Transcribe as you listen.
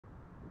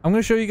I'm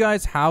going to show you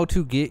guys how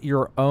to get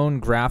your own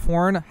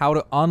Graphorn, how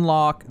to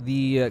unlock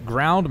the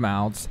ground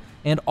mounts,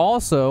 and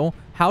also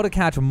how to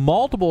catch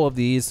multiple of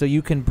these so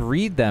you can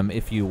breed them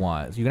if you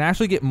want. So you can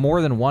actually get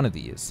more than one of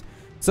these.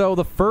 So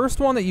the first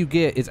one that you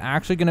get is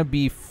actually going to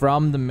be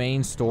from the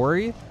main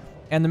story,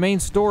 and the main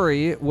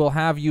story will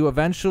have you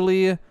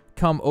eventually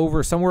come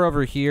over somewhere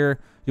over here.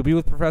 You'll be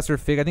with Professor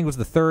Fig. I think it was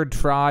the third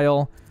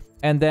trial,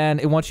 and then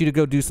it wants you to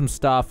go do some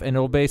stuff, and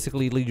it'll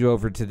basically lead you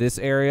over to this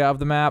area of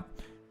the map.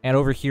 And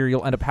over here,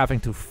 you'll end up having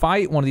to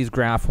fight one of these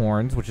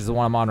Graphorns, which is the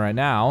one I'm on right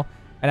now.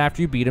 And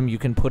after you beat him, you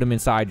can put him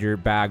inside your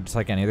bag just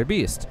like any other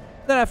beast.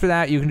 Then after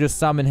that, you can just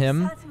summon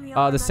him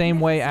the same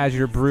way as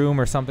your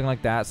broom or something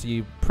like that. So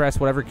you press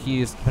whatever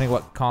keys, depending on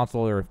what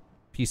console or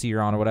PC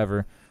you're on or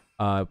whatever,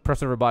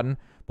 press whatever button.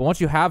 But once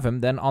you have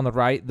him, then on the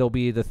right, there'll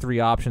be the three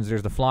options.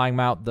 There's the flying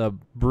mount, the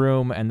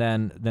broom, and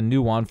then the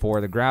new one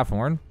for the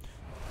Graphorn.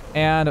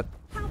 And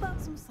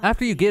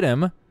after you get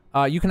him,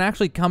 you can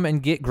actually come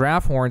and get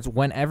Graphorns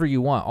whenever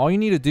you want. All you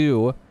need to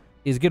do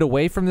is get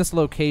away from this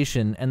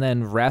location and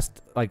then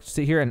rest, like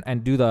sit here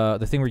and do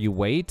the thing where you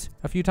wait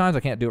a few times. I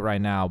can't do it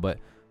right now, but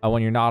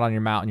when you're not on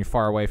your mount and you're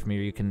far away from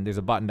here, you can, there's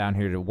a button down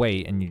here to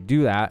wait, and you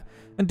do that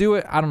and do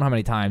it. I don't know how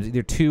many times,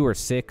 either 2 or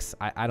 6.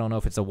 I don't know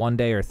if it's a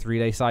 1-day or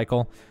 3-day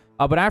cycle.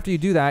 But after you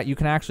do that, you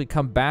can actually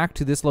come back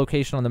to this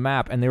location on the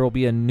map, and there will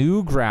be a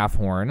new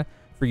Graphorn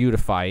for you to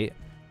fight.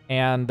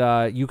 And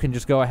you can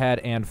just go ahead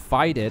and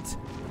fight it.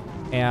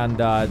 And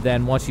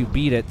then once you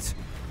beat it,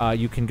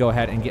 you can go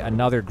ahead and get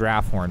another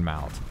Graphorn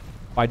mount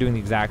by doing the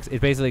exact,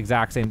 it's basically the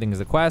exact same thing as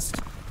the quest.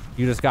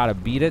 You just gotta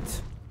beat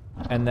it,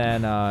 and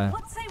then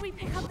let's say we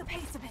pick up the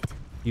pace a bit.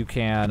 You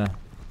can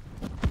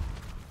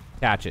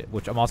catch it,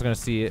 which I'm also gonna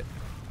see it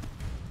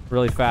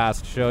really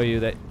fast, show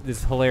you that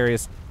this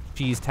hilarious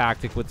cheese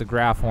tactic with the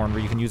Graphorn, where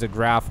you can use a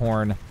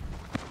Graphorn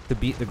to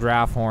beat the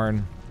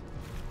Graphorn.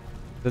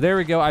 So there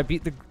we go. I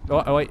beat the.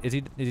 Oh wait, is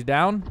he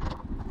down?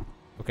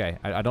 Okay,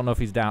 I don't know if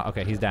he's down.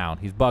 Okay, he's down.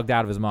 He's bugged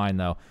out of his mind,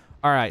 though.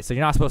 All right, so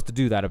you're not supposed to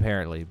do that,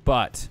 apparently,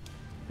 but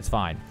it's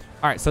fine.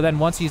 All right, so then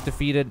once he's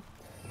defeated,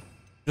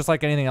 just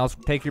like anything else,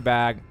 take your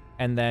bag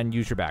and then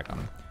use your bag on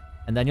him.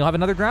 And then you'll have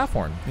another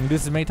Graphorn. You can do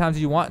this as many times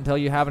as you want until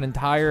you have an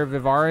entire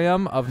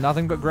vivarium of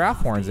nothing but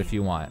Graphorns if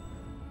you want.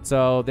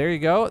 So there you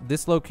go.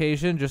 This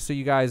location, just so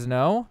you guys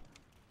know,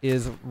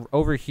 is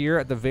over here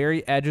at the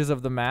very edges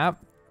of the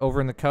map, over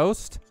in the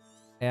coast.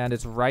 And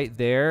it's right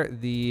there,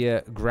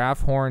 the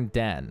Graphorn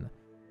Den.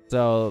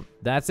 So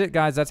that's it,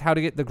 guys. That's how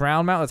to get the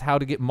ground mount. That's how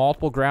to get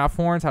multiple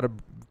Graphorns, how to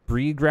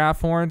breed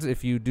Graphorns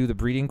if you do the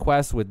breeding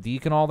quest with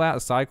Deke and all that, the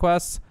side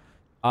quests.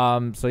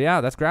 So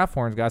yeah, that's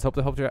Graphorns, guys.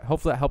 Hopefully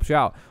that helps you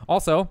out.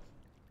 Also,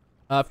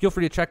 feel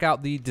free to check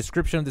out the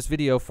description of this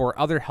video for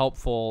other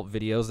helpful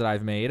videos that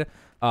I've made,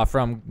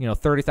 from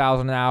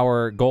 30,000 an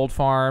hour gold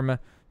farm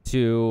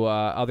to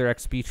other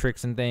XP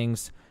tricks and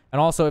things.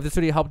 And also, if this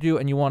video helped you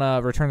and you want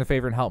to return the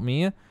favor and help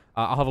me,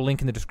 I'll have a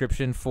link in the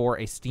description for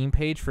a Steam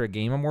page for a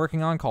game I'm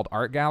working on called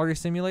Art Gallery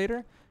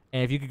Simulator.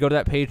 And if you could go to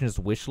that page and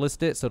just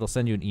wishlist it, so it'll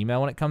send you an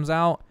email when it comes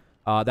out,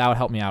 that would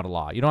help me out a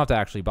lot. You don't have to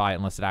actually buy it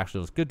unless it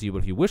actually looks good to you, but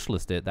if you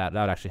wishlist it, that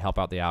would actually help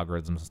out the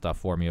algorithms and stuff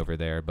for me over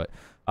there. But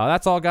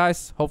that's all,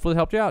 guys. Hopefully it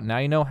helped you out. Now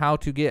you know how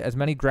to get as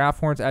many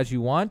Graphorns as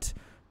you want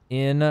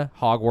in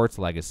Hogwarts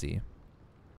Legacy.